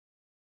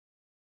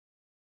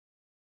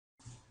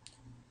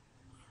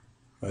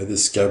Hi,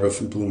 this is Gabriel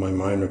from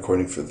Blewmymind,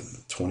 recording for the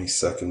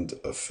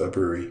 22nd of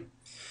February.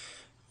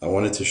 I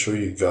wanted to show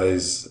you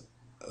guys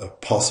a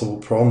possible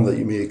problem that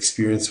you may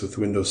experience with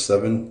Windows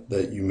 7,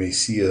 that you may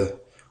see a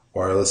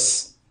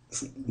wireless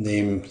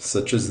name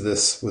such as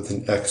this with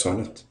an X on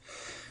it,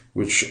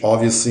 which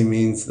obviously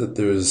means that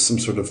there's some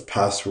sort of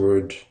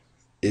password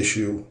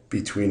issue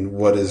between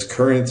what is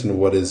current and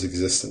what is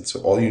existent. So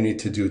all you need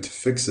to do to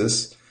fix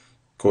this,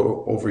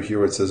 go over here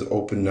where it says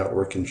Open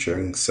Network and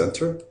Sharing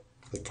Center,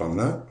 click on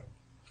that.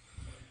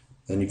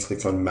 Then you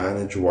click on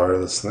Manage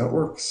Wireless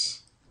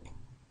Networks.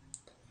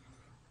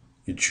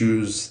 You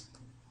choose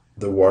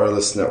the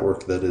wireless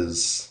network that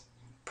is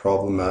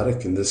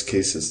problematic. In this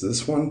case, it's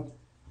this one.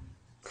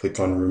 Click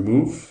on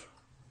Remove.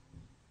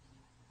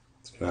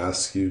 It's going to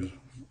ask you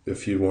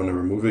if you want to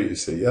remove it. You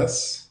say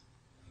yes.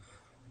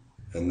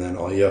 And then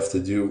all you have to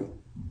do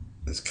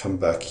is come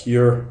back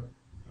here,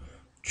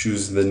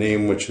 choose the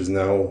name, which is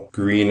now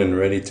green and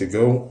ready to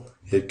go.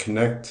 Hit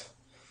connect.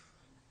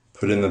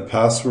 Put in the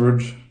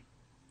password.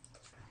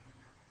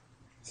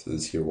 It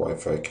says here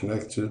Wi-Fi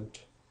connected,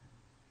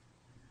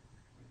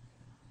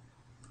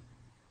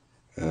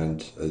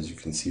 and as you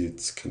can see,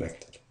 it's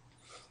connected.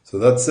 So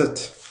that's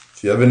it. If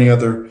you have any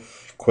other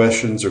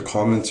questions or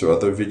comments or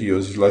other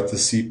videos you'd like to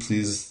see,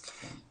 please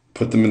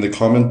put them in the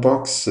comment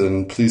box,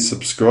 and please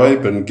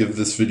subscribe and give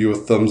this video a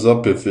thumbs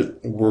up if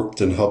it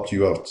worked and helped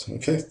you out.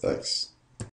 Okay, thanks.